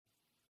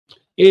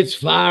It's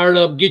fired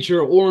up. Get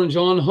your orange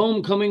on.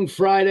 Homecoming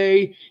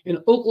Friday in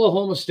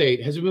Oklahoma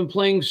State has been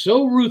playing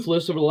so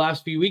ruthless over the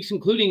last few weeks,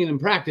 including in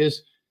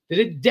practice, that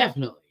it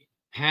definitely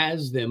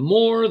has them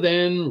more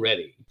than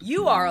ready.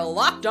 You are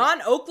Locked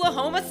On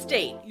Oklahoma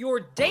State, your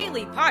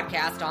daily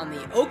podcast on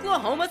the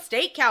Oklahoma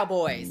State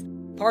Cowboys,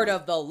 part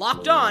of the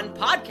Locked On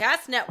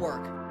Podcast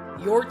Network,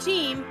 your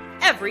team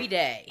every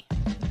day.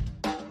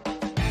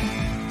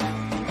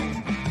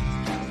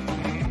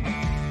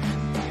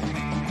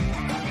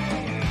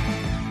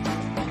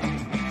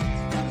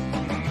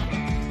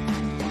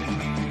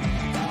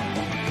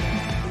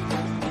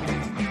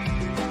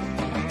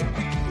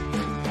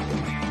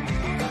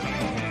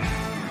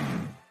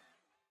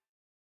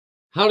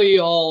 Howdy,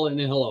 y'all, and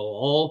hello,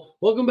 all.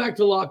 Welcome back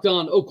to Locked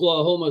On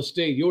Oklahoma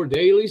State, your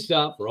daily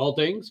stop for all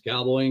things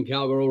Cowboy and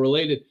Cowgirl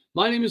related.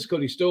 My name is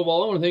Cody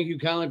Stovall. I want to thank you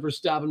kindly for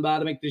stopping by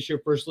to make this your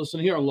first listen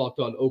here on Locked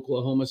On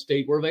Oklahoma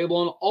State. We're available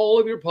on all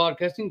of your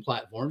podcasting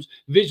platforms,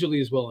 visually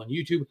as well on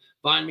YouTube.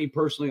 Find me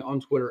personally on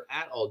Twitter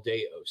at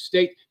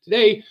AllDayOState.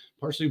 Today,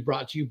 partially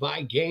brought to you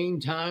by Game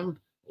Time.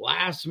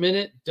 Last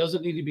minute,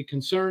 doesn't need to be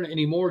concerned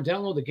anymore.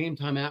 Download the Game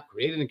Time app,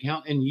 create an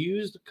account, and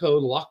use the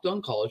code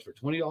LOCKEDONCollege for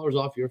 $20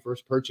 off your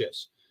first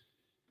purchase.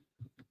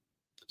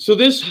 So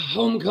this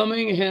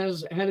homecoming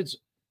has had its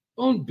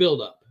own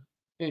buildup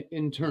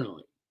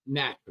internally,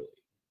 naturally.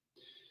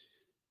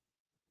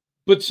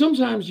 But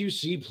sometimes you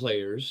see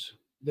players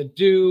that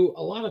do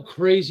a lot of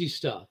crazy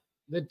stuff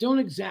that don't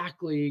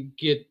exactly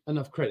get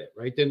enough credit,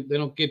 right? They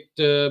don't get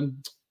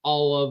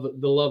all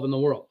of the love in the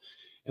world.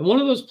 And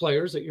one of those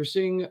players that you're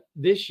seeing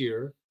this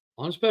year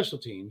on special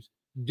teams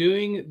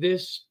doing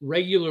this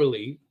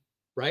regularly,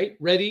 right?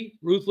 Ready,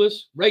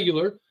 ruthless,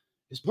 regular,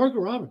 is Parker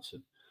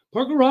Robertson.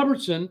 Parker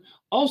Robertson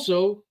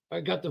also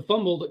got the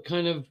fumble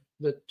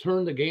that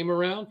turned the game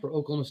around for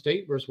Oklahoma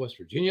State versus West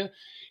Virginia.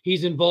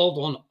 He's involved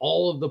on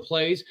all of the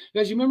plays.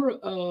 Guys, you remember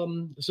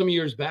some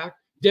years back,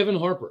 Devin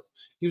Harper.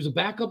 He was a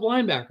backup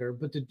linebacker,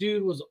 but the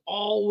dude was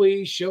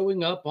always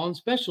showing up on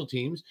special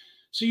teams.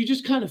 So you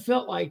just kind of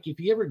felt like if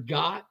he ever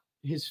got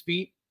his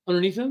feet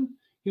underneath him,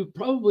 he would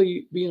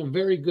probably be in a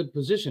very good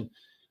position.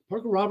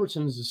 Parker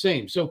Robertson is the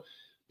same. So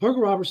Parker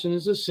Robertson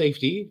is a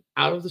safety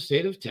out of the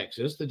state of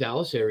Texas, the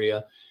Dallas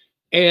area.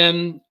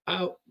 And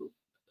I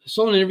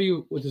saw an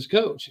interview with his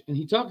coach, and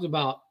he talked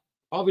about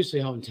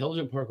obviously how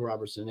intelligent Parker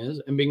Robertson is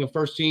and being a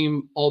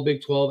first-team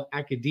All-Big 12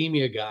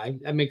 academia guy.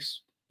 That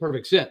makes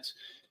perfect sense.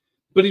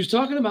 But he was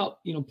talking about,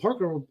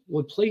 Parker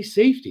would play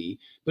safety,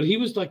 but he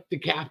was like the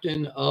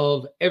captain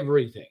of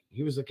everything.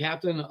 He was the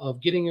captain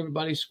of getting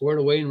everybody squared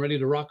away and ready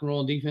to rock and roll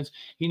on defense.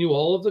 He knew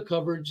all of the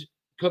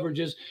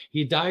coverages.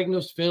 He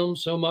diagnosed film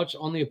so much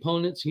on the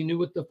opponents. He knew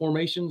what the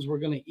formations were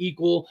going to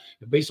equal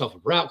based off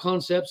of route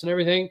concepts and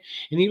everything.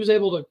 And he was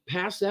able to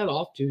pass that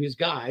off to his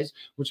guys,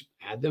 which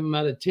had them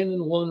at a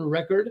 10-1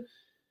 record.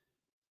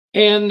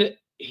 And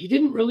he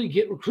didn't really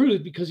get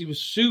recruited because he was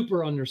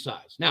super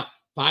undersized. Now,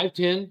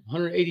 5'10",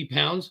 180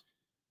 pounds,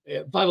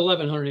 5'11",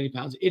 180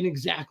 pounds, isn't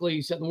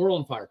exactly setting the world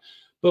on fire.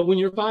 But when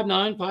you're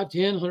 5'9",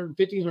 5'10",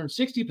 150,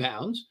 160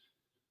 pounds,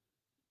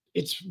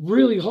 it's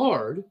really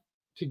hard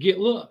to get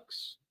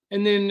looks.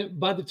 And then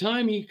by the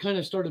time he kind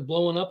of started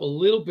blowing up a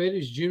little bit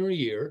his junior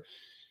year,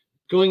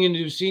 going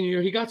into his senior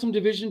year, he got some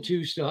Division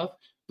II stuff,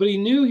 but he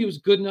knew he was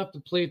good enough to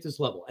play at this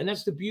level. And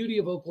that's the beauty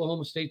of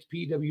Oklahoma State's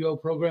PWO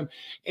program.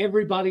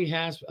 Everybody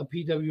has a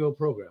PWO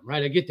program,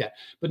 right? I get that.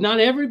 But not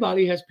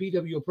everybody has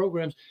PWO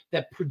programs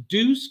that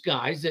produce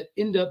guys that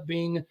end up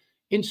being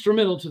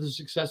instrumental to the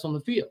success on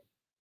the field.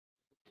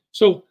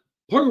 So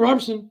Parker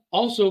Robertson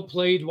also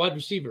played wide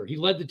receiver. He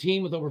led the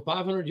team with over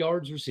 500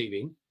 yards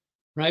receiving,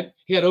 right?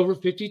 He had over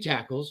 50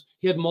 tackles.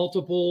 He had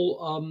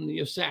multiple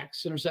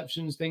sacks,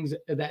 interceptions, things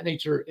of that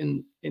nature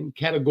in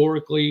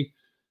categorically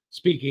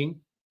speaking.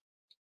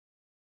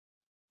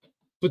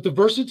 But the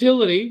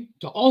versatility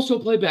to also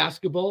play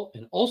basketball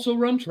and also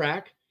run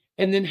track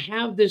and then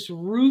have this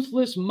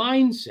ruthless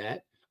mindset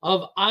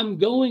of I'm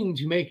going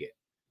to make it.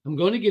 I'm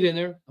going to get in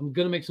there. I'm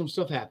going to make some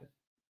stuff happen.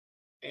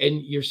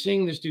 And you're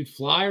seeing this dude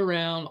fly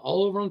around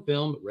all over on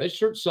film,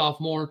 redshirt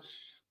sophomore.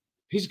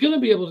 He's going to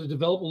be able to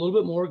develop a little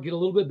bit more, get a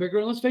little bit bigger.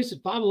 And let's face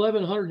it, 5'11",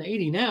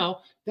 180 now,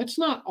 that's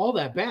not all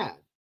that bad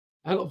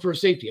for a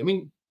safety. I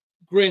mean,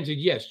 granted,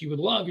 yes, you would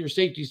love your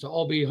safeties to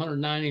all be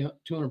 190,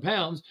 200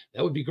 pounds.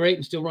 That would be great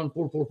and still run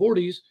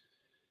 4.40s.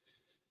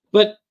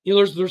 But,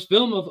 there's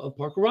film of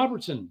Parker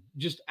Robertson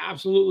just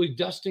absolutely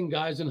dusting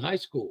guys in high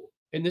school.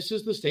 And this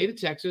is the state of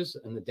Texas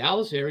and the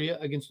Dallas area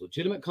against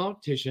legitimate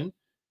competition,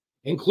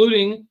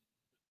 including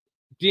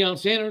Deion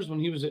Sanders when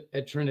he was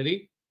at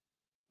Trinity.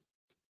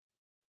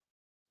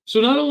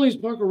 So not only is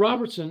Parker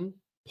Robertson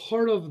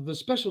part of the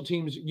special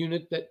teams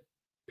unit that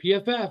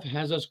PFF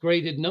has us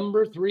graded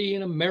number 3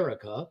 in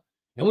America,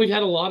 and we've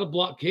had a lot of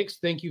block kicks.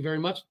 Thank you very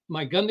much,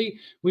 Mike Gundy.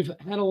 We've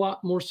had a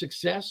lot more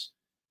success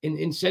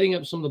in setting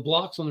up some of the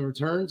blocks on the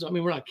returns. I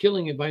mean, we're not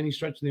killing it by any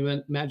stretch of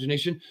the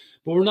imagination,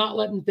 but we're not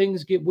letting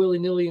things get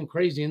willy-nilly and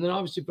crazy. And then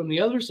obviously from the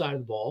other side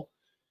of the ball,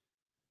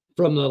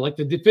 from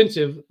the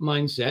defensive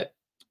mindset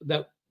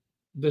that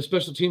the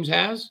special teams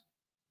has,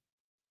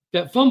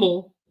 that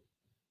fumble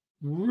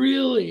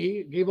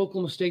really gave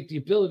Oklahoma State the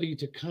ability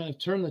to kind of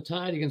turn the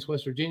tide against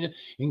West Virginia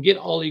and get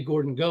Ollie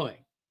Gordon going.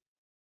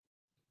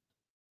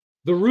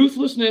 The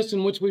ruthlessness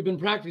in which we've been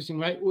practicing,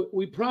 right?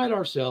 We pride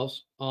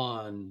ourselves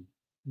on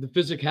the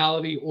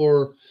physicality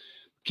or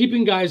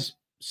keeping guys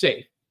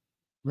safe,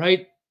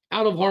 right?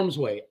 Out of harm's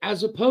way,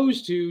 as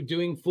opposed to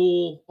doing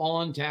full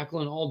on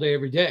tackling all day,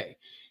 every day.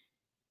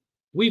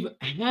 We've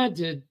had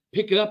to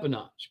pick it up a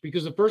notch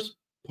because the first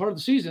part of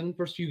the season,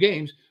 first few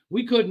games,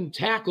 we couldn't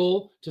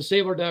tackle to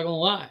save our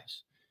daggone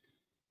lives.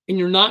 And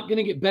you're not going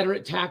to get better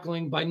at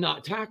tackling by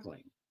not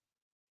tackling.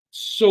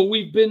 So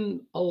we've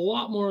been a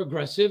lot more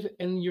aggressive,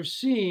 and you're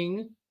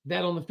seeing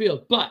that on the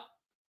field. But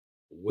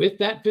with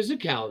that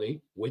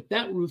physicality, with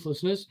that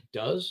ruthlessness,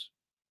 does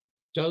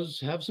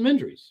have some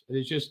injuries.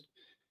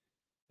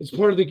 It's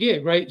part of the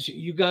gig, right? So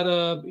you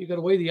gotta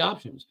weigh the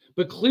options.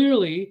 But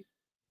clearly,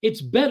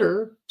 it's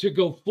better to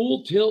go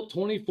full tilt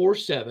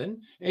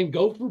 24/7 and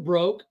go for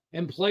broke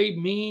and play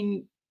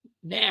mean,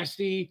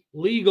 nasty,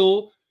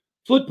 legal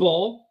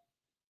football.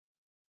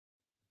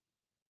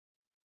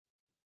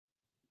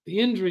 The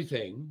injury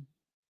thing,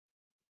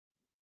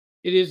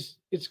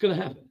 it's going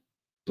to happen.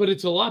 But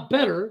it's a lot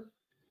better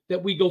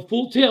that we go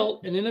full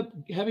tilt and end up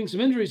having some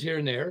injuries here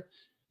and there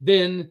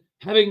than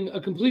having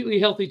a completely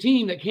healthy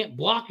team that can't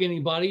block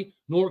anybody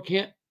nor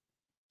can't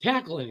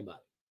tackle anybody.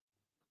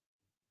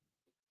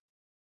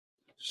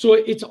 So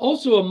it's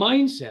also a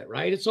mindset,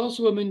 right? It's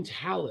also a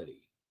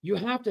mentality. You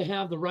have to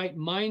have the right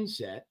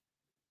mindset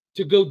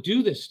to go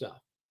do this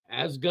stuff.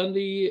 As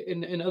Gundy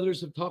and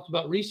others have talked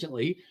about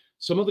recently,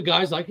 some of the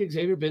guys like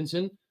Xavier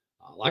Benson,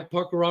 like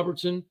Parker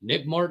Robertson,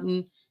 Nick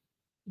Martin,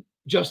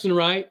 Justin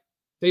Wright,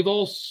 they've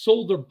all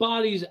sold their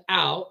bodies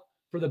out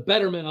for the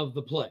betterment of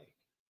the play.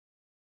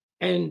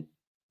 And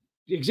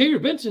Xavier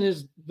Benson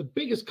is the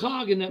biggest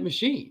cog in that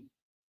machine.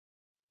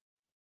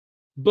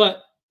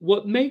 But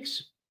what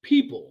makes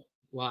people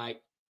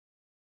like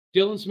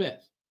Dylan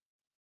Smith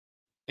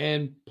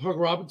and Parker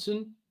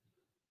Robertson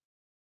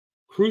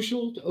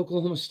crucial to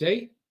Oklahoma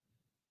State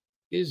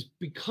is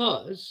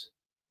because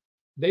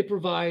they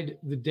provide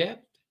the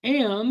depth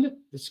and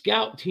the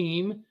scout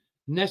team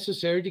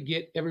necessary to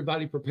get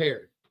everybody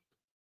prepared.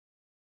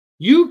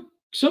 You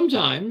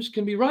sometimes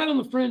can be right on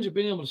the fringe of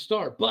being able to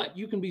start, but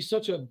you can be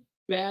such a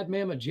bad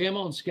mamma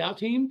jamma on scout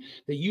team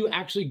that you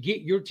actually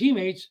get your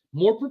teammates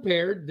more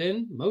prepared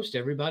than most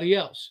everybody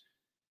else.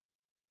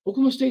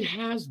 Oklahoma State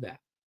has that.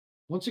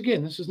 Once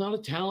again, this is not a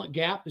talent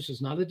gap. This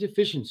is not a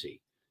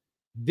deficiency.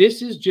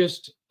 This is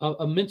just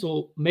a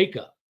mental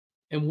makeup.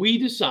 And we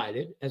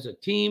decided as a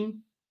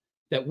team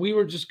that we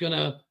were just going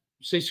to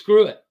say,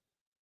 screw it.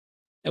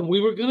 And we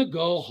were going to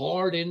go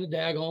hard in the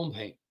daggone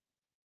paint.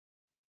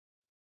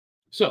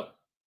 So,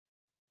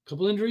 a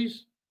couple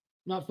injuries,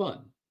 not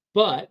fun.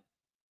 But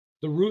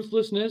the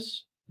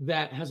ruthlessness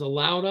that has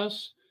allowed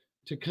us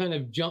to kind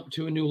of jump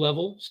to a new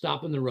level,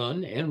 stopping the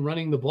run and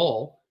running the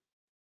ball,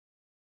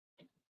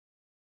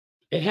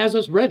 it has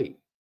us ready.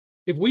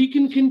 If we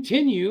can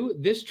continue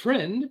this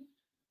trend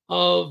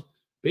of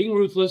being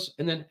ruthless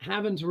and then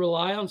having to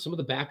rely on some of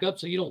the backups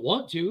that you don't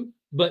want to,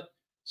 but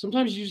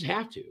sometimes you just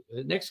have to.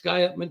 The next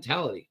guy up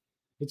mentality.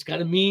 It's got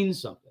to mean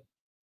something.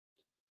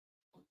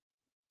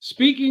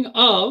 Speaking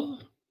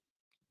of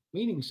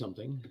meaning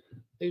something,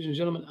 ladies and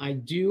gentlemen, I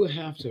do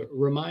have to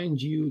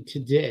remind you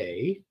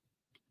today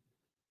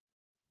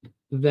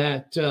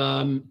that,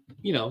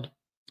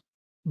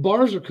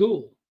 bars are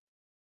cool.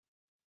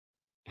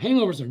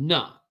 Hangovers are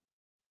not.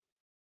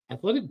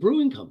 Athletic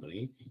Brewing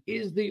Company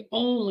is the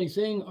only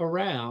thing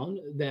around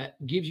that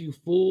gives you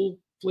full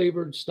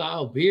flavored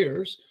style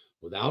beers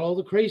without all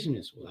the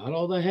craziness, without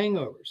all the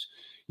hangovers.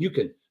 You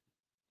could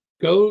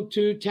go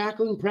to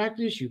tackling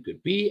practice. You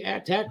could be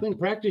at tackling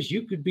practice.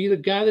 You could be the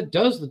guy that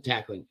does the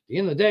tackling. At the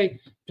end of the day,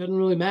 it doesn't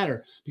really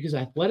matter because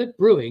Athletic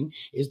Brewing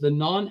is the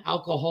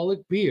non-alcoholic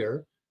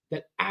beer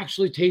that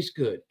actually tastes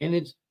good. And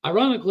it's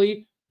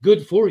ironically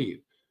good for you.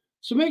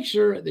 So make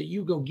sure that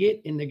you go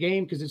get in the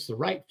game because it's the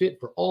right fit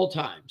for all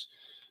times.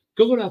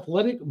 Go to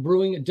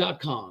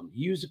athleticbrewing.com.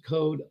 Use the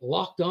code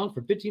LOCKEDON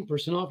for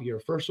 15% off your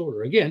first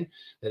order. Again,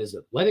 that is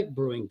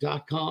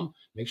athleticbrewing.com.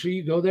 Make sure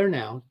you go there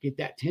now. Get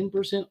that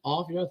 10%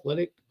 off your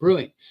Athletic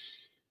Brewing.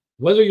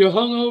 Whether you're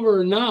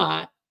hungover or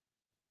not,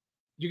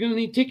 you're going to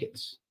need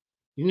tickets.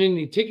 You're going to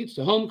need tickets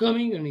to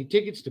homecoming. You're going to need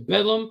tickets to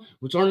Bedlam,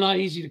 which are not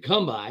easy to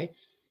come by.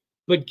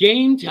 But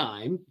Game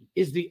Time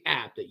is the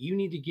app that you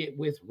need to get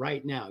with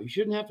right now. You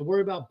shouldn't have to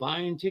worry about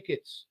buying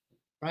tickets,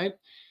 right?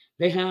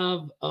 They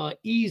have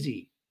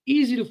easy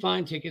to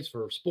find tickets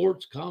for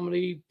sports,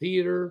 comedy,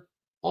 theater,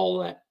 all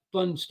that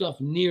fun stuff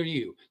near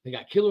you. They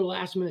got killer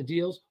last minute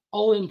deals,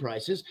 all in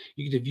prices.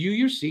 You get to view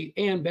your seat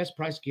and best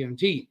price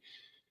guaranteed.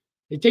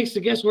 It takes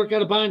the guesswork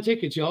out of buying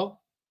tickets,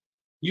 y'all.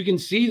 You can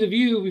see the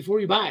view before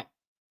you buy it.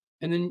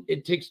 And then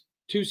it takes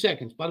 2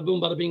 seconds. Bada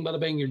boom, bada bing, bada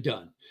bang, you're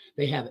done.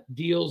 They have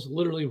deals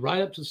literally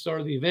right up to the start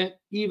of the event,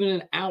 even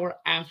an hour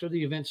after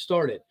the event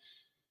started.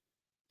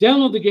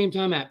 Download the Game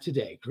Time app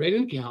today, create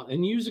an account,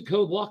 and use the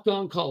code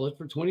LOCKEDONCOLLEGE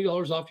for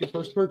 $20 off your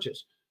first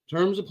purchase.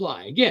 Terms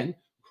apply. Again,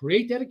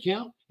 create that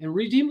account and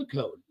redeem the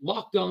code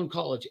Locked On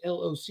College,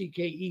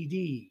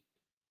 LOCKEDONCOLLEGE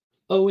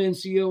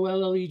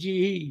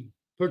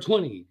for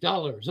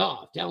 $20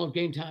 off. Download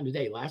Game Time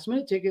today. Last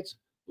minute tickets,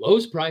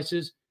 lowest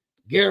prices,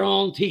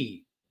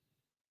 guaranteed.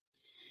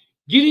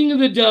 Getting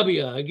the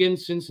W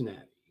against Cincinnati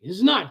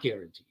is not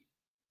guaranteed.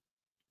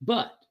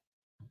 But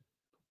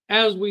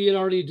as we had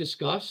already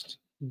discussed,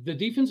 the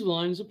defensive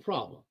line is a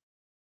problem.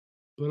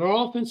 But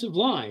our offensive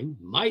line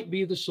might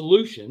be the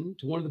solution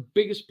to one of the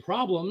biggest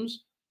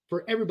problems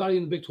for everybody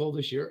in the Big 12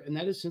 this year, and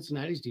that is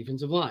Cincinnati's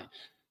defensive line.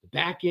 The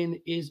back end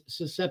is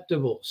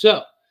susceptible.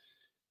 So,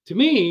 to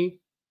me,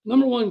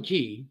 number one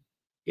key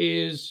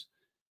is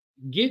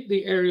get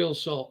the aerial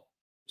assault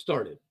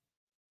started.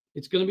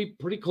 It's going to be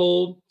pretty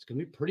cold. It's going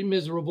to be pretty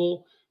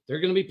miserable. They're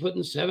going to be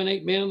putting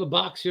 7-8 men in the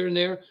box here and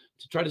there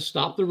to try to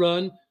stop the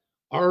run.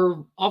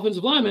 Our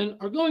offensive linemen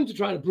are going to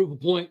try to prove a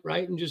point,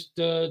 right, and just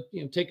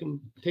take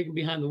them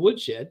behind the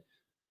woodshed.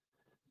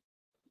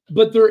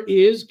 But there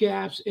is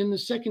gaps in the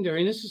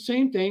secondary, and it's the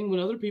same thing when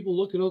other people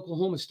look at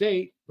Oklahoma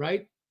State,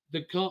 right?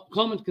 The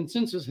common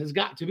consensus has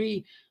got to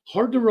be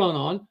hard to run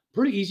on,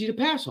 pretty easy to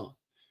pass on.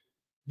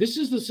 This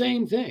is the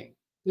same thing.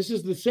 This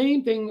is the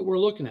same thing that we're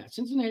looking at.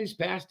 Cincinnati's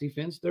pass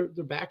defense, their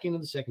back end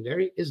of the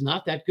secondary is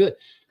not that good.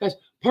 Guys,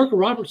 Parker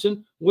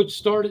Robertson would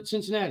start at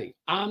Cincinnati.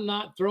 I'm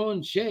not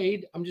throwing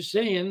shade. I'm just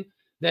saying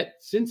that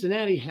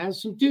Cincinnati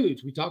has some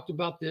dudes. We talked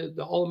about the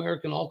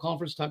All-American,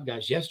 All-Conference type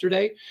guys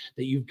yesterday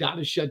that you've got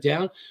to shut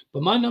down.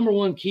 But my number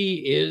one key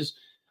is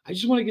I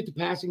just want to get the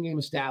passing game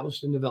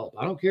established and developed.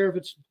 I don't care if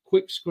it's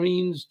quick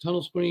screens,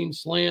 tunnel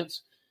screens,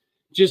 slants.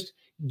 Just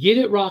get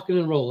it rocking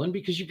and rolling,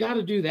 because you got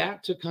to do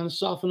that to kind of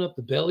soften up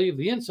the belly of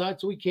the inside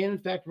so we can, in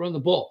fact, run the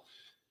ball.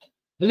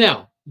 And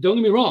now, don't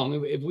get me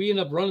wrong. If we end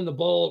up running the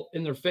ball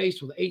in their face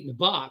with 8 in the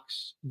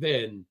box,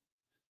 then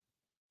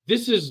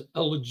this is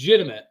a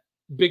legitimate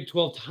Big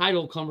 12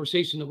 title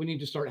conversation that we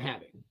need to start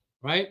having,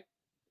 right?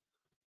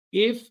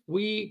 If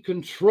we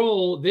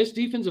control this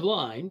defensive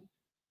line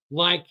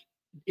like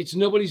it's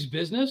nobody's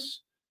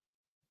business,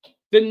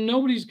 then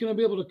nobody's going to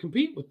be able to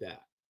compete with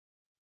that.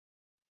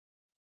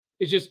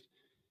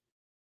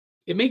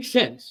 It makes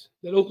sense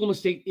that Oklahoma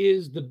State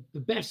is the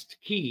best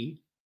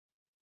key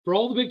for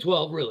all the Big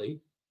 12,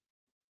 really,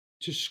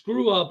 to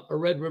screw up a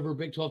Red River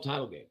Big 12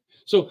 title game.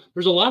 So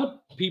there's a lot of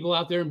people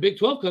out there in Big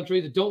 12 country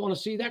that don't want to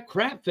see that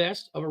crap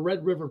fest of a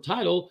Red River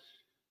title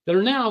that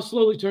are now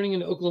slowly turning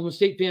into Oklahoma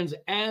State fans,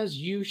 as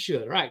you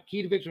should. All right,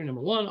 key to victory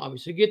number one,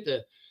 obviously get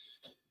the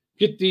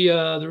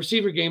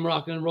receiver game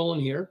rocking and rolling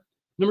here.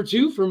 Number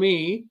two, for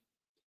me,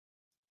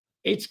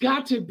 it's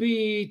got to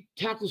be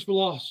tackles for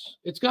loss.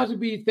 It's got to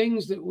be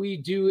things that we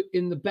do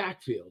in the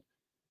backfield,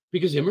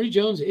 because Emory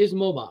Jones is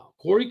mobile.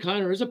 Corey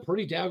Kiner is a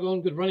pretty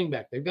daggone good running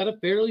back. They've got a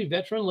fairly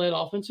veteran-led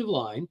offensive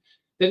line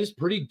that is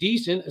pretty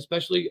decent,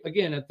 especially,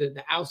 again, at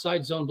the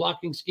outside zone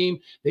blocking scheme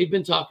they've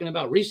been talking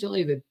about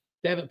recently. That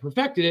they haven't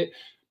perfected it,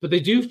 but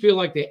they do feel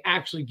like they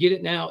actually get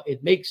it now.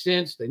 It makes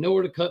sense. They know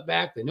where to cut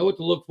back. They know what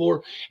to look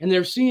for, and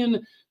they're seeing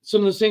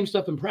some of the same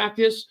stuff in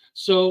practice.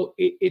 So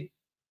it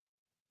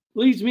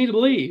leads me to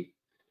believe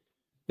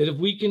that if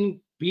we can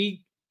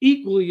be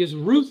equally as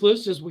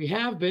ruthless as we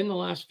have been the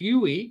last few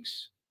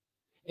weeks,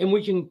 and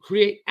we can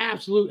create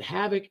absolute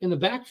havoc in the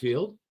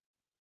backfield,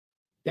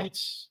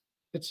 that's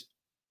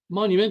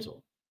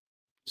monumental.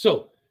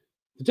 So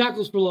the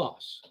tackles for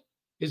loss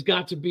has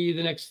got to be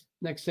the next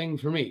thing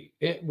for me.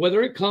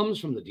 Whether it comes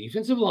from the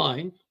defensive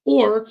line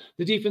or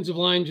the defensive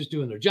line just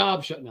doing their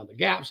job, shutting down the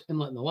gaps and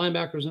letting the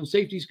linebackers and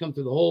safeties come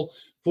through the hole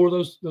for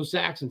those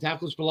sacks and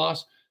tackles for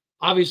loss.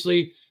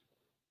 Obviously,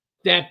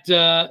 that's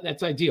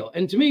ideal.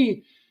 And to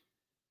me,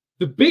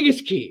 the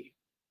biggest key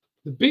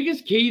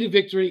to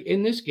victory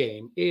in this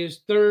game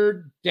is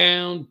third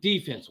down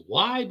defense.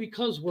 Why?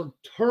 Because we're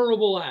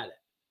terrible at it.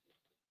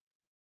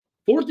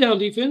 Fourth down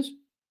defense,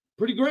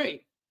 pretty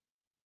great.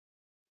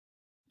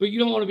 But you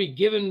don't want to be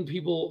giving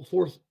people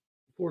fourth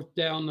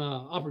down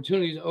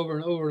opportunities over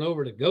and over and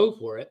over to go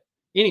for it.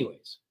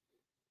 Anyways,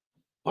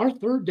 our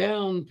third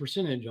down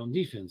percentage on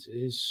defense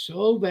is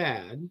so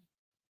bad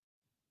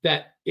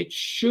that it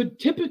should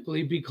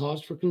typically be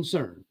cause for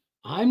concern.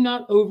 I'm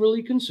not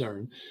overly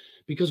concerned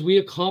because we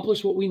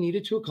accomplished what we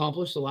needed to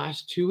accomplish the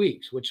last 2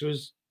 weeks, which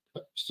was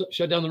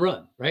shut down the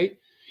run, right?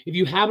 If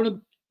you have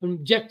an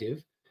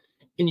objective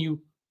and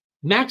you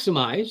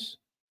maximize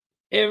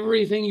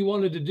everything you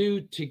wanted to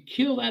do to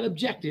kill that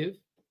objective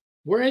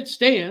where it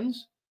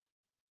stands,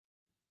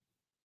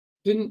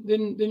 then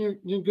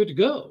you're good to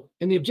go.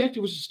 And the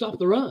objective was to stop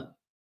the run,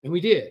 and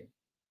we did.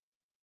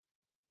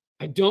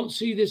 I don't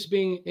see this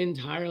being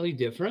entirely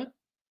different,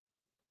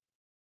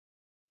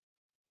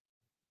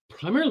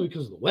 primarily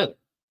because of the weather.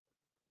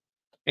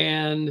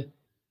 And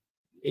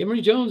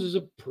Emory Jones is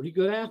a pretty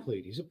good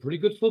athlete. He's a pretty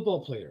good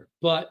football player,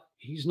 but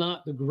he's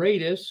not the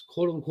greatest,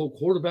 quote unquote,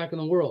 quarterback in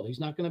the world. He's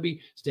not going to be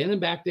standing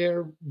back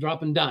there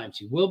dropping dimes.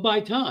 He will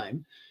buy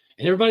time.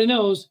 And everybody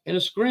knows in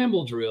a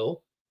scramble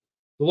drill,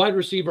 the wide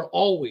receiver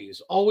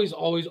always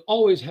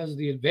has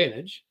the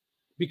advantage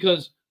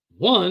because,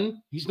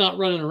 one, he's not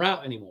running a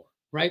route anymore.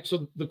 right?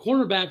 So the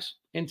cornerbacks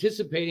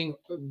anticipating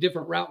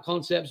different route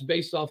concepts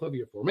based off of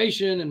your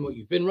formation and what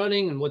you've been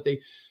running and what they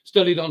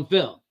studied on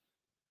film.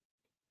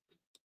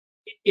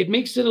 It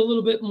makes it a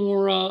little bit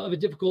more of a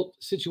difficult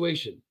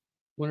situation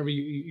whenever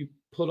you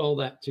put all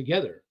that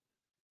together.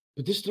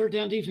 But this third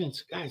down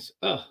defense, guys,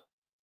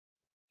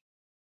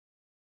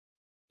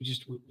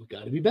 we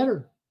got to be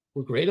better.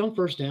 We're great on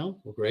first down.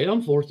 We're great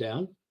on fourth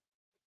down.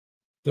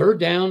 Third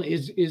down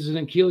is an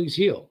Achilles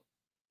heel,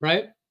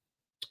 right?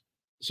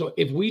 So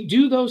if we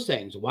do those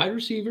things, wide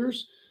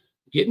receivers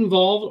get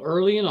involved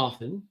early and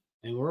often,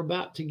 and we're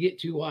about to get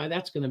to why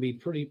that's going to be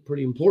pretty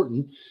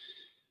important.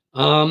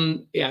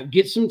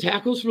 Get some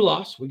tackles for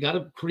loss. We got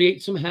to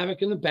create some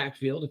havoc in the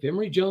backfield. If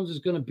Emory Jones is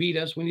going to beat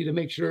us, we need to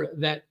make sure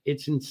that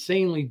it's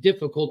insanely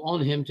difficult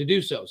on him to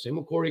do so. Same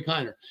with Corey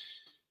Kiner.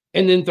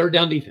 And then third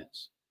down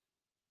defense.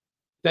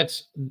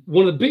 That's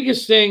one of the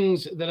biggest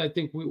things that I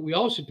think we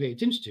all should pay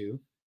attention to,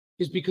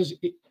 is because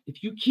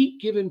if you keep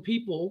giving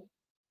people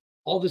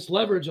all this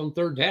leverage on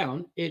third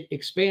down, it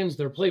expands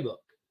their playbook.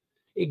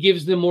 It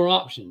gives them more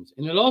options.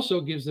 And it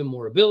also gives them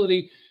more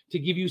ability to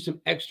give you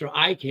some extra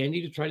eye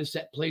candy to try to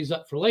set plays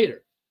up for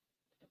later.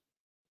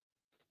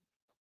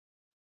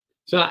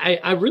 So I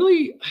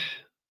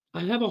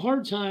have a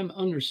hard time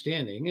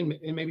understanding,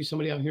 and maybe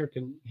somebody out here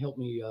can help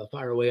me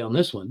fire away on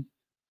this one,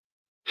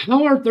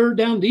 how our third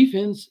down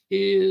defense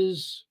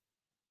is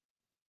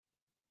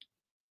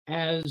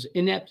as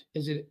inept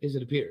as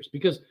it appears.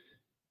 Because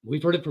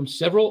we've heard it from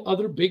several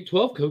other Big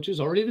 12 coaches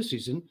already this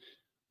season.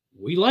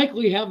 We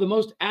likely have the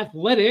most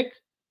athletic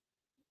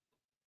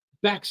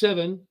back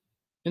seven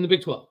in the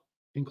Big 12,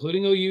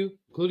 including OU,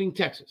 including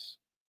Texas.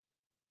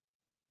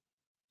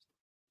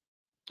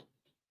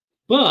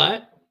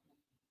 But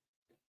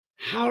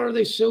how are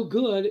they so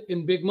good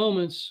in big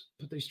moments,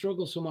 but they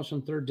struggle so much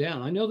on third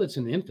down? I know that's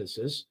an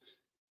emphasis.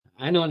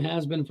 I know it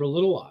has been for a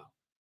little while.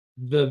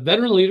 The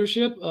veteran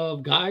leadership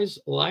of guys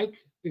like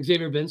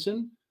Xavier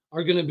Benson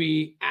are going to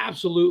be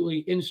absolutely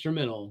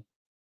instrumental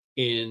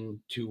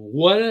into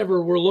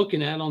whatever we're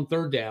looking at on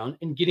third down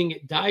and getting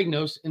it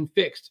diagnosed and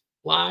fixed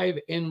live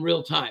in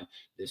real time.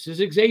 This is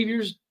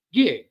Xavier's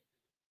gig,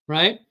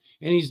 right?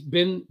 And he's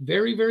been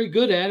very, very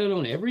good at it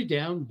on every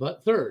down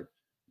but third.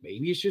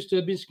 Maybe it's just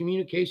a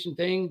miscommunication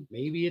thing.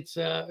 Maybe it's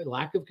a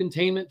lack of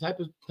containment type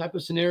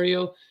of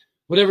scenario.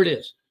 Whatever it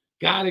is,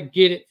 got to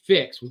get it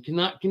fixed. We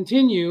cannot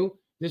continue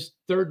this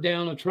third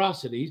down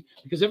atrocity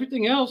because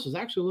everything else is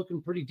actually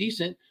looking pretty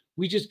decent.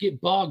 We just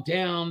get bogged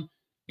down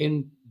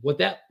in what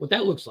that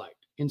looks like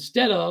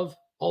instead of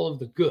all of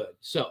the good.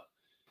 So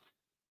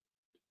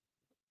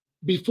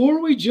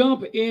before we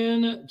jump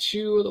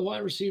into the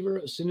wide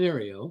receiver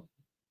scenario,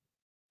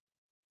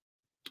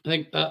 I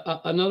think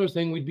another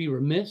thing we'd be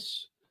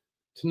remiss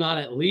to not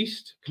at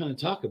least kind of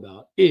talk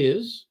about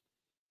is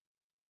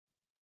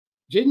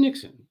Jaden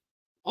Nixon.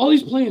 All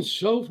he's playing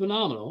so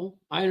phenomenal.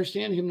 I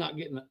understand him not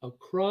getting a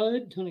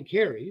crud ton of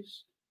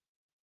carries,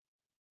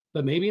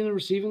 but maybe in the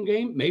receiving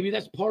game, maybe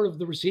that's part of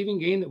the receiving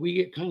game that we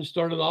get kind of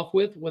started off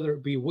with, whether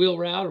it be wheel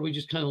route or we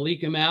just kind of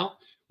leak him out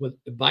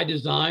by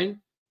design.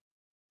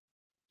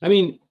 I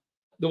mean,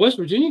 the West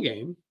Virginia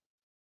game,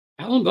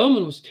 Alan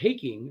Bowman was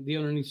taking the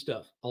underneath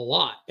stuff a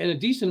lot, and a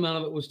decent amount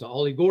of it was to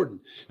Ollie Gordon.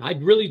 I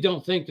really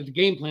don't think that the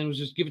game plan was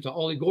just give it to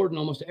Ollie Gordon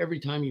almost every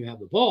time you have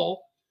the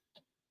ball,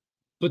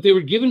 but they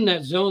were given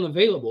that zone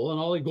available, and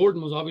Ollie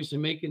Gordon was obviously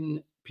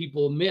making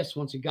people miss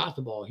once he got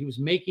the ball. He was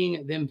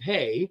making them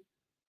pay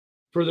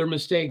for their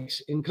mistakes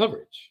in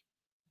coverage.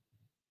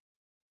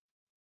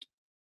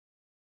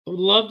 I would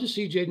love to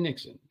see Jaden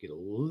Nixon get a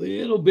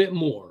little bit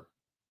more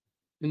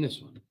in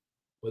this one,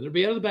 whether it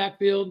be out of the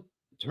backfield,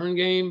 turn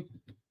game,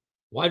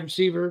 wide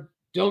receiver,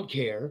 don't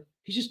care.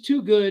 He's just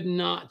too good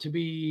not to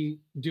be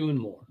doing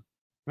more,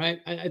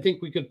 right? I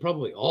think we could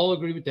probably all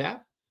agree with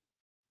that.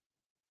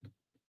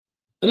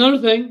 Another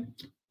thing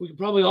we could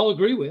probably all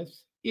agree with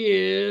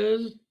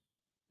is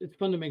it's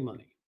fun to make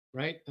money,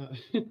 right?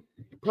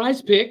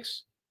 Prize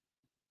Picks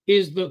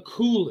is the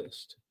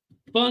coolest,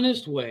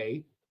 funnest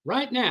way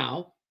right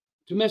now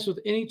to mess with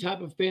any type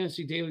of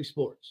fantasy daily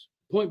sports,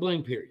 point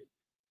blank period.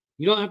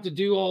 You don't have to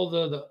do all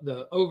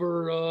the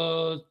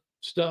over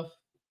stuff.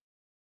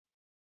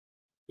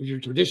 Your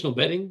traditional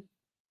betting,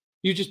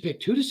 you just pick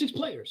 2 to 6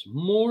 players,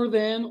 more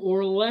than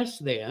or less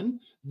than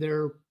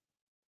their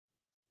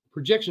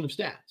projection of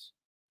stats,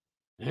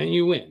 and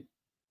you win,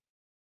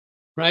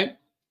 right?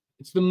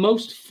 It's the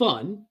most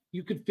fun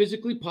you could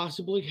physically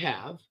possibly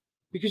have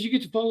because you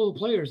get to follow the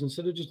players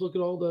instead of just look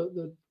at all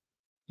the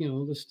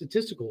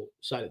statistical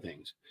side of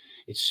things.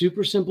 It's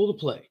super simple to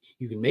play.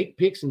 You can make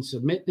picks and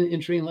submit an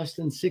entry in less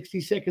than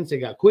 60 seconds. They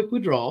got quick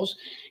withdrawals,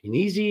 an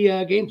easy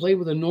gameplay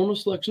with a normal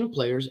selection of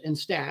players and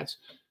stats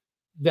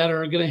that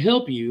are going to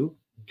help you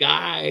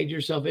guide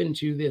yourself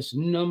into this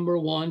number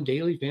one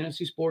daily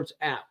fantasy sports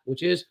app,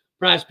 which is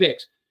Prize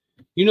Picks.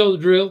 You know the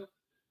drill.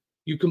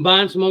 You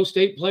combine some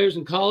O-State players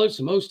in college,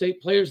 some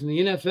O-State players in the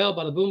NFL,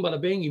 bada boom,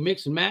 bada bing. You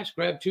mix and match,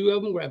 grab 2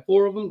 of them, grab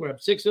 4 of them, grab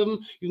 6 of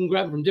them. You can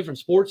grab them from different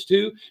sports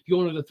too. If you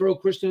wanted to throw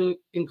Christian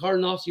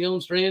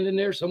Encarnacion Strand in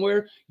there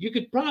somewhere, you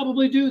could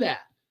probably do that.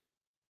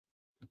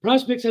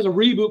 PrizePicks has a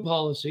reboot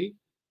policy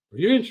for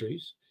your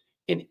entries.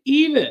 And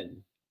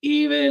even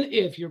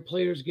if your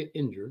players get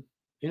injured,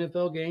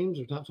 NFL games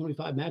or top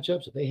 25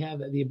 matchups, if they have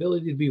the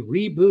ability to be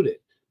rebooted,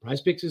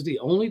 PrizePicks is the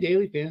only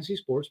daily fantasy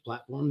sports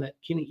platform that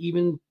can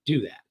even do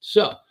that.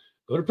 So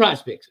go to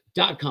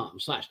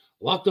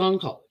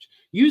prizepicks.com/LockedOnCollege.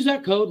 Use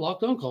that code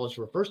LockedOnCollege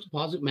for a first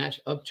deposit match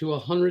up to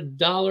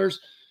 $100.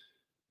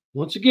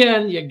 Once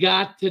again, you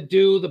got to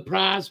do the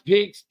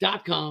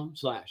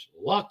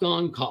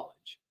prizepicks.com/LockedOnCollege.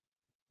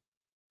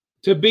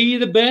 To be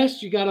the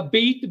best, you got to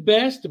beat the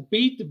best. To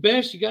beat the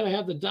best, you got to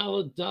have the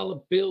dollar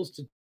bills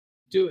to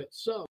do it.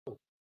 So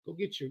go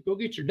get your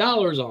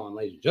dollars on,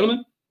 ladies and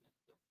gentlemen.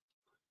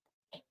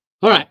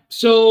 All right,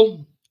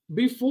 so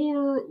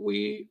before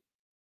we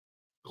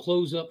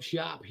close up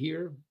shop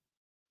here,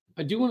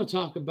 I do want to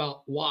talk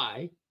about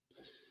why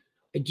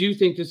I do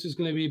think this is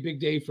going to be a big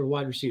day for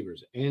wide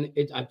receivers, and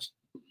it's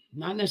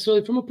not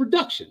necessarily from a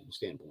production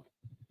standpoint.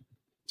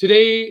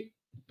 Today,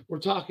 we're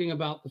talking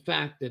about the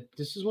fact that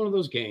this is one of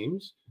those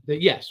games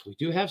that, yes, we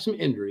do have some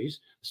injuries,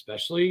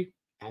 especially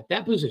at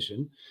that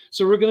position,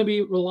 so we're going to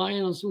be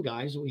relying on some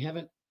guys that we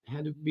haven't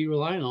had to be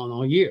relying on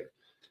all year.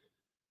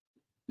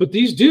 But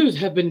these dudes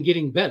have been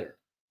getting better,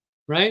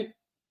 right?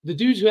 The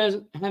dudes who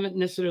haven't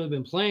necessarily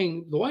been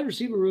playing, the wide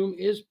receiver room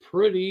is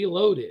pretty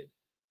loaded.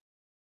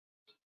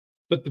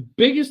 But the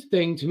biggest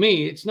thing to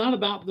me, it's not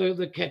about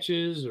the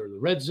catches or the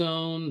red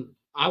zone.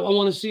 I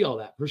want to see all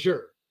that for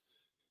sure.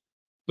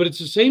 But it's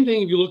the same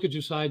thing if you look at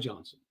Josiah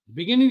Johnson. At the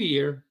beginning of the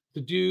year,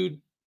 the dude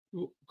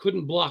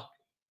couldn't block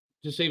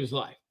to save his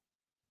life.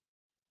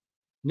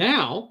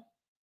 Now,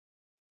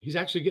 he's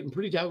actually getting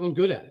pretty doggone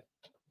good at it.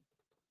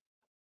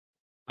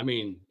 I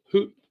mean,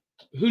 who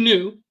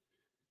knew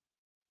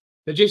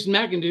that Jason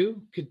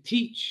McIndoe could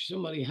teach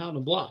somebody how to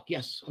block?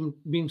 Yes, I'm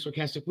being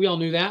sarcastic. We all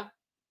knew that.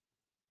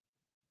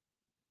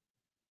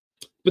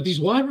 But these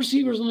wide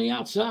receivers on the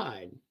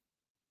outside,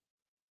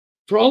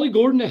 for Ollie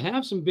Gordon to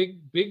have some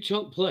big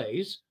chunk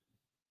plays,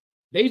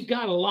 they've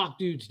got to lock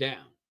dudes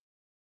down.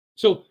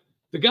 So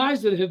the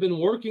guys that have been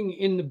working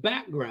in the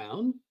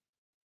background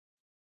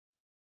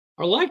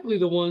are likely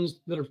the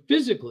ones that are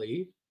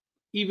physically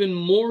even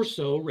more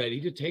so ready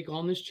to take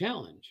on this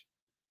challenge.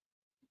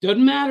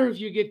 Doesn't matter if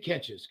you get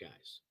catches,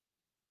 guys.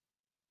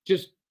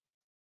 Just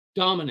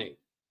dominate.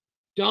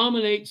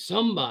 Dominate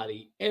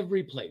somebody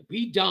every play.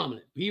 Be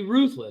dominant. Be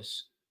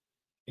ruthless.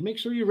 And make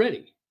sure you're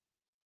ready.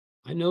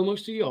 I know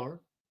most of you are.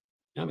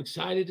 I'm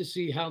excited to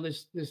see how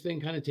this thing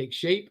kind of takes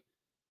shape.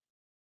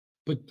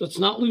 But let's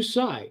not lose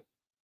sight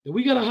that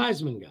we got a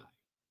Heisman guy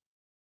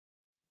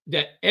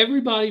that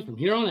everybody from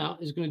here on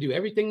out is going to do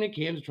everything they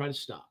can to try to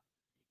stop.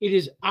 It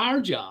is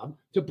our job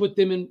to put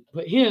him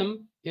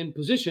in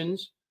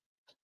positions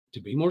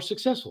to be more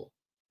successful.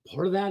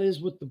 Part of that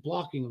is with the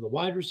blocking of the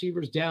wide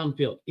receivers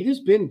downfield. It has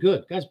been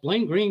good. Guys,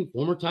 Blaine Green,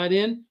 former tight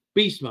end,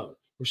 beast mode.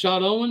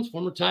 Rashad Owens,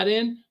 former tight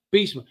end,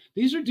 beast mode.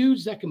 These are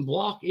dudes that can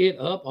block it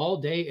up all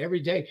day, every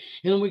day.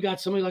 And then we got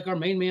somebody like our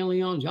main man,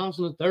 Leon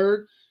Johnson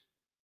III.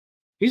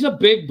 He's a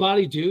big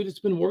body dude. It's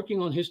been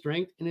working on his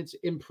strength, and it's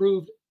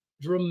improved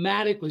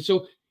dramatically.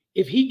 So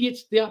if he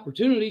gets the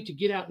opportunity to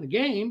get out in the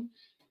game,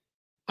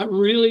 I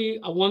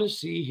want to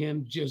see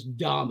him just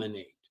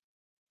dominate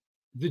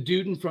the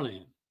dude in front of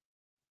him.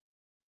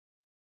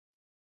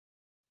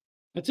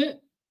 That's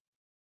it.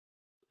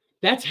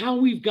 That's how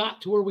we've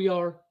got to where we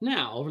are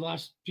now over the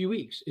last few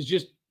weeks. It's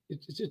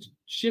a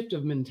shift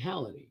of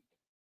mentality.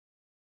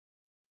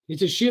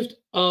 It's a shift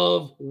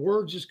of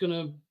we're just going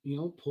to,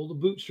 pull the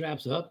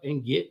bootstraps up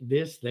and get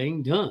this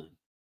thing done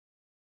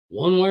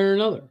one way or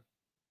another.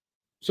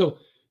 So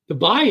the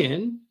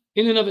buy-in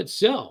in and of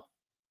itself,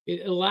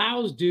 it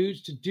allows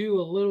dudes to do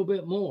a little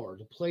bit more,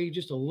 to play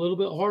just a little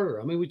bit harder.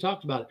 I mean, we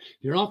talked about it.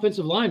 If you're an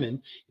offensive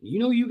lineman,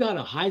 you got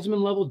a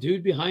Heisman level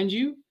dude behind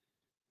you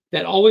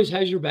that always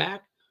has your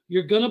back.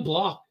 You're going to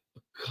block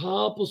a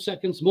couple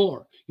seconds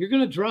more. You're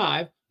going to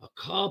drive a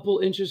couple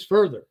inches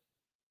further.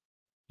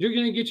 You're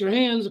going to get your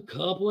hands a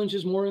couple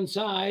inches more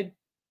inside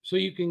so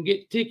you can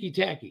get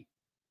ticky-tacky.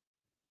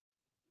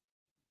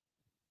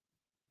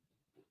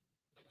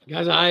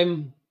 Guys,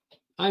 I'm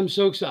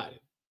so excited.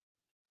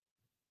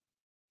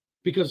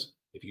 Because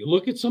if you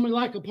look at somebody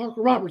like a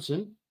Parker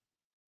Robertson,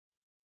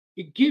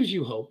 it gives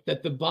you hope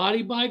that the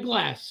body by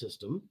glass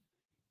system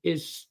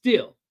is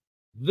still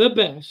the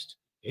best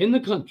in the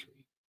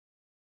country.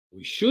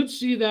 We should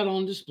see that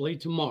on display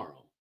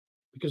tomorrow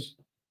because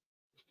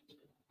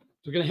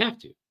they're going to have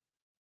to.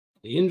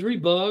 The injury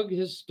bug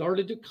has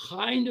started to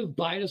kind of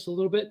bite us a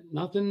little bit.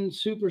 Nothing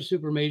super,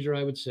 super major,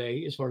 I would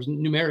say, as far as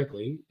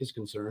numerically is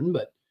concerned,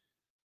 but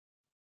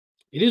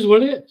it is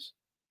what it is.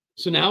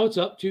 So now it's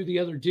up to the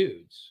other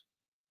dudes.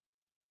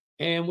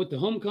 And with the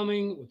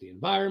homecoming, with the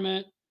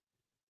environment,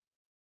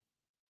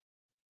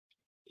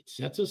 it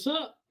sets us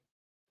up.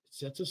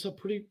 sets us up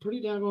pretty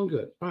doggone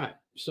good. All right,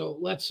 so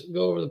let's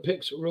go over the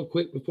picks real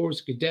quick before we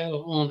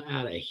skedaddle on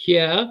out of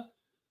here.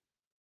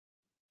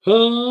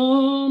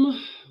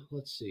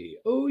 Let's see.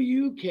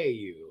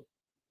 OUKU.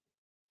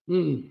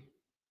 I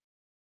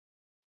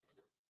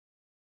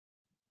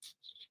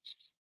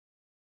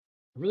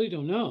really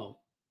don't know.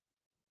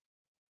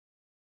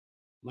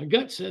 My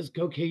gut says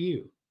go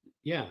KU.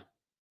 Yeah.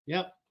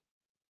 Yep.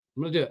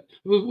 I'm gonna do it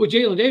with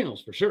Jalen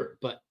Daniels for sure,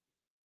 but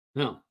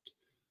no.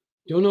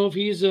 Don't know if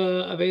he's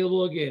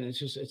available again.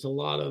 It's a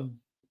lot of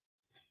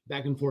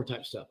back and forth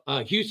type stuff.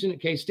 Houston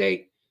at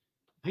K-State.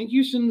 I think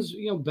Houston's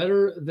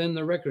better than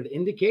the record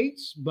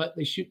indicates, but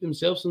they shoot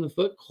themselves in the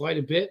foot quite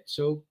a bit.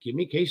 So give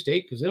me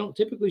K-State because they don't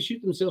typically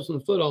shoot themselves in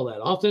the foot all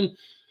that often.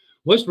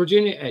 West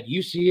Virginia at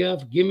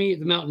UCF. Give me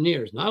the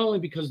Mountaineers, not only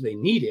because they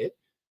need it,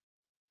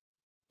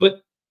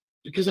 but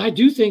because I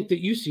do think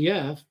that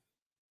UCF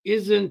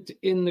isn't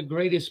in the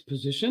greatest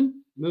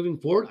position moving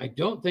forward. I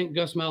don't think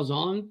Gus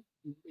Malzahn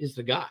is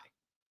the guy.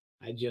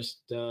 I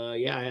just,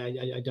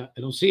 I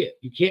don't see it.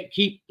 You can't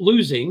keep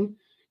losing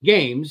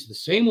games the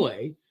same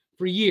way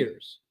for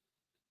years,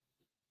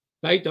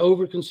 right? The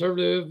over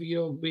conservative,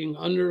 being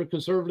under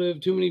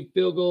conservative, too many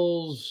field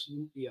goals,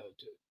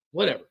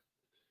 whatever.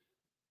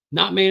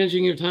 Not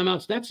managing your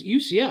timeouts. That's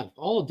UCF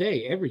all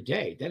day, every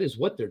day. That is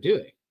what they're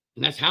doing.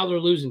 And that's how they're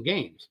losing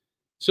games.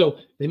 So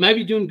they might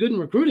be doing good in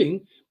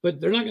recruiting,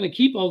 but they're not going to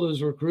keep all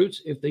those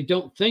recruits if they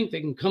don't think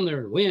they can come there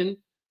and win.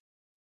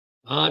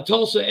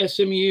 Tulsa,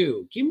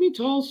 SMU. Give me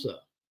Tulsa.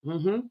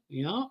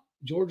 Yeah.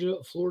 Georgia,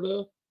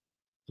 Florida.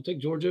 I'll take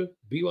Georgia.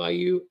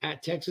 BYU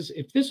at Texas.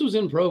 If this was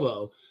in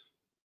Provo,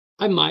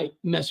 I might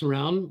mess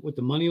around with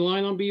the money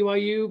line on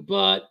BYU,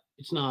 but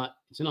it's not.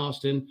 It's in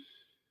Austin.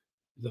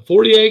 The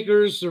 40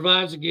 acres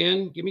survives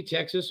again. Give me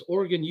Texas.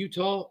 Oregon,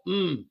 Utah.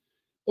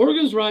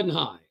 Oregon's riding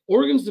high.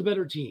 Oregon's the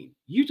better team.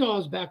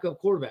 Utah's backup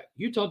quarterback.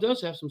 Utah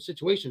does have some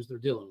situations they're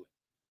dealing with.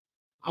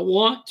 I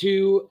want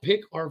to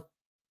pick our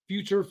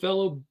future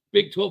fellow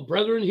Big 12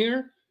 brethren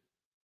here.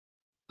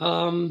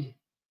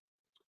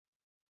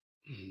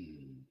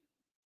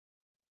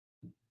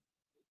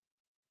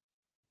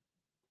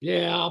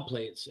 Yeah, I'll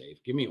play it safe.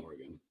 Give me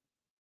Oregon.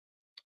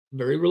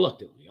 Very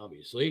reluctantly,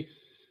 obviously.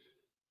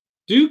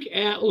 Duke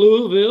at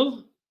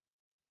Louisville.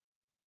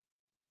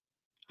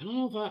 I don't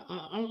know if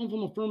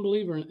I'm a firm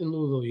believer in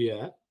Louisville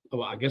yet.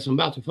 Well, I guess I'm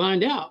about to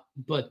find out.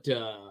 But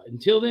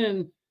until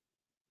then,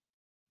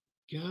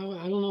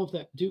 I don't know if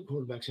that Duke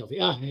quarterback's healthy.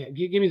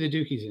 Give me the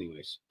Dukies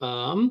anyways.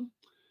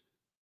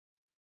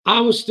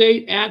 Iowa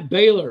State at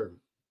Baylor.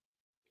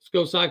 Let's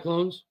go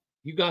Cyclones.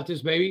 You got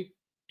this, baby.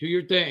 Do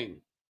your thing.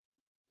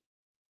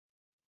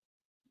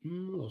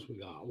 What else we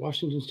got?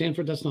 Washington,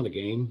 Stanford. That's not a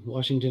game.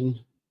 Washington,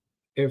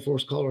 Air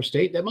Force, Colorado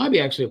State. That might be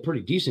actually a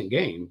pretty decent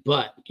game,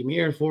 but give me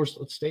Air Force.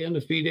 Let's stay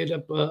undefeated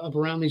up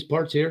around these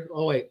parts here.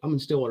 Oh, wait, I'm in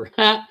Stillwater.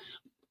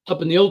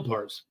 Up in the old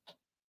parts.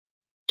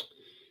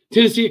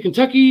 Tennessee at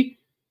Kentucky.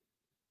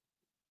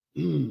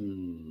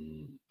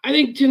 I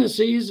think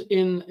Tennessee's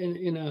in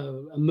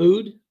a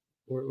mood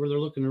where they're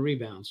looking to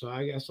rebound. So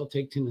I guess I'll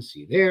take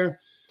Tennessee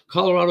there.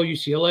 Colorado,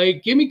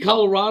 UCLA. Give me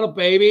Colorado,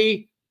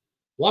 baby.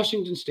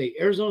 Washington State,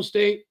 Arizona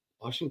State,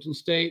 Washington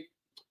State.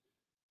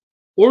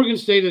 Oregon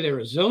State at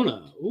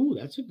Arizona. Ooh,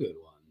 that's a good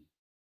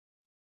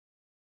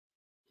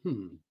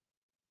one.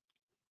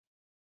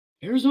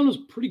 Arizona's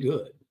pretty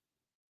good.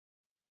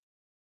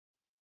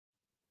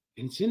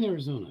 And it's in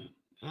Arizona.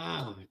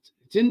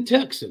 It's in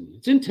Tucson.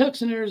 It's in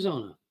Tucson,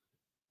 Arizona.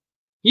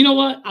 You know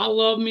what? I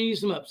love me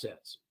some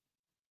upsets.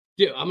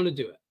 I'm going to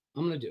do it.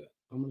 I'm going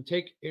to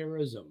take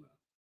Arizona.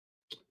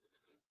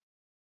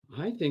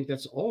 I think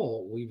that's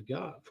all we've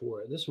got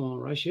for this one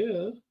right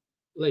here,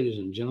 ladies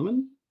and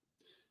gentlemen.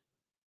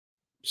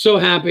 So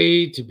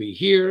happy to be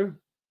here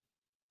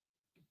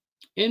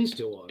in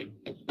Stillwater,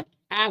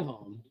 at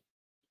home,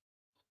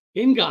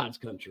 in God's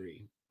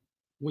country,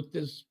 with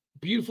this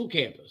beautiful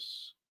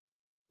campus.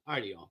 All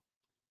right, y'all.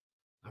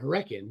 I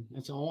reckon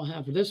that's all I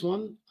have for this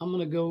one. I'm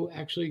going to go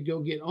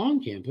get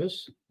on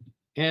campus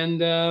and,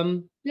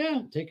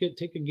 take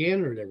a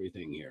gander at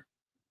everything here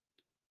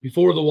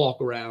before the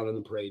walk around and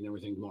the parade and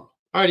everything tomorrow.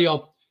 All right,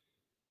 y'all.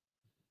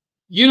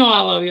 You know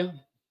I love you.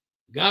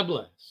 God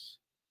bless.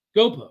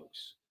 Go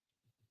Pokes.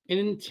 And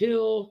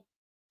until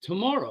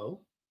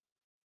tomorrow,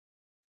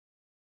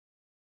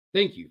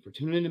 thank you for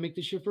tuning in to make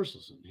this your first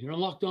listen here on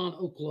Locked On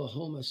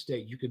Oklahoma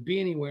State. You could be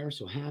anywhere,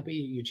 so happy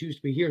you choose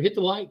to be here. Hit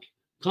the like,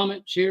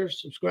 comment, share,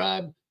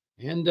 subscribe,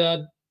 and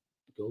go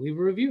leave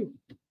a review.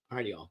 All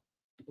right, y'all.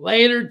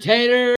 Later, Tater.